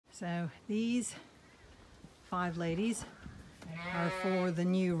So these 5 ladies are for the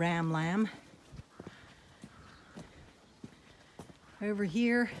new ram lamb. Over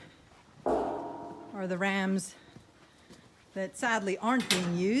here are the rams that sadly aren't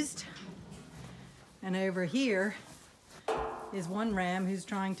being used. And over here is one ram who's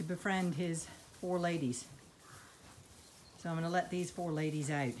trying to befriend his 4 ladies. So I'm going to let these 4 ladies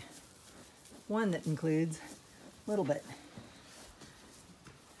out. One that includes a little bit.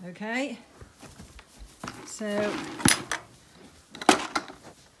 Okay, so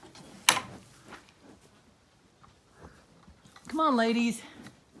come on, ladies.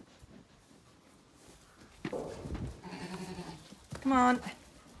 Come on.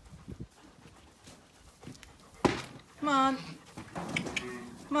 Come on.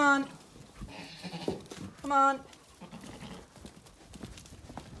 Come on. Come on.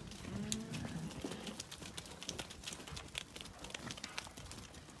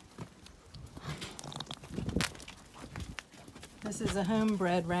 This is a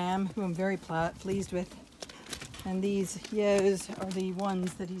homebred ram who I'm very pleased with. And these ewes are the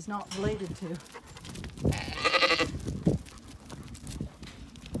ones that he's not related to.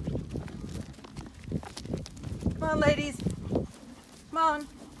 Come on, ladies. Come on.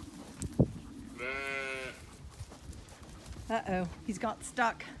 Uh-oh, he's got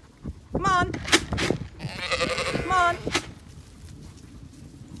stuck. Come on. Come on.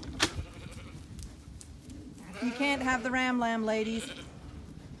 You can't have the ram lamb, ladies.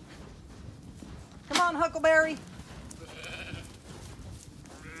 Come on, Huckleberry.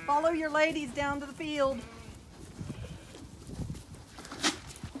 Follow your ladies down to the field.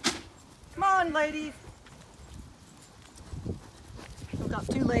 Come on, ladies. I've got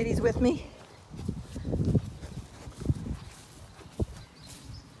 2 ladies with me.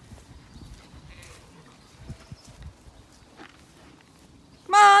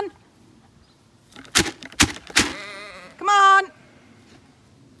 Come on. Come on.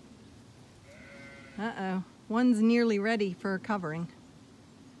 Uh-oh. One's nearly ready for covering.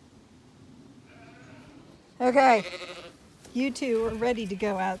 Okay, you 2 are ready to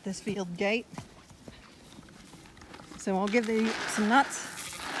go out this field gate. So I'll give you some nuts.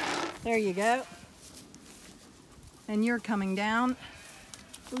 There you go. And you're coming down.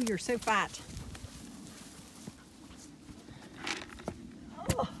 Ooh, you're so fat.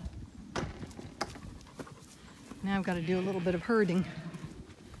 Oh. Now I've got to do a little bit of herding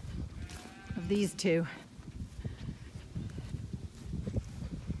of these 2.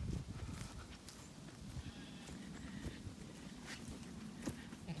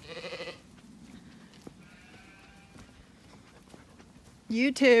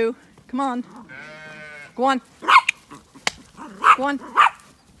 You 2, come on. Go on. Go on.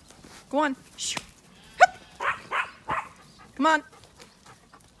 Go on. Come on.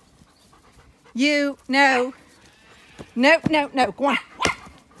 You, no. No, no, no. Go on.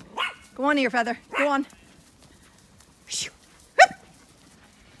 Go on, Earfeather. Go on.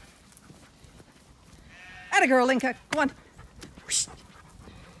 Atta girl, Linka. Go on.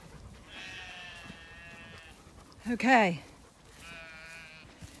 Okay.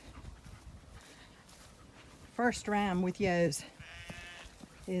 First ram with ewes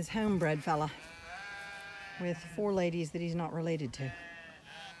is homebred fella with 4 ladies that he's not related to.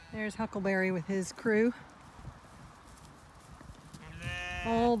 There's Huckleberry with his crew.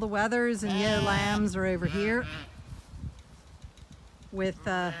 All the wethers and ewe lambs are over here with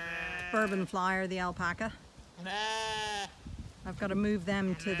Bourbon Flyer, the alpaca. I've got to move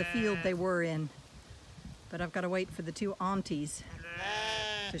them to the field they were in, but I've got to wait for the 2 aunties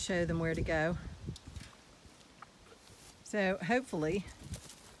to show them where to go. So hopefully,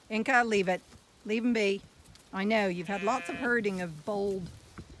 Inca, leave it. Leave him be. I know, you've had lots of herding of bold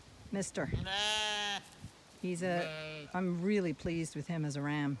mister. I'm really pleased with him as a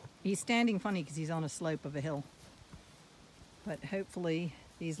ram. He's standing funny because he's on a slope of a hill. But hopefully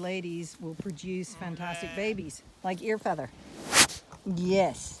these ladies will produce fantastic babies, like Earfeather.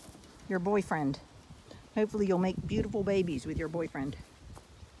 Yes, your boyfriend. Hopefully you'll make beautiful babies with your boyfriend.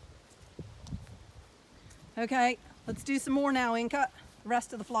 Okay. Let's do some more now, Inca. The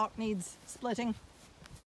rest of the flock needs splitting.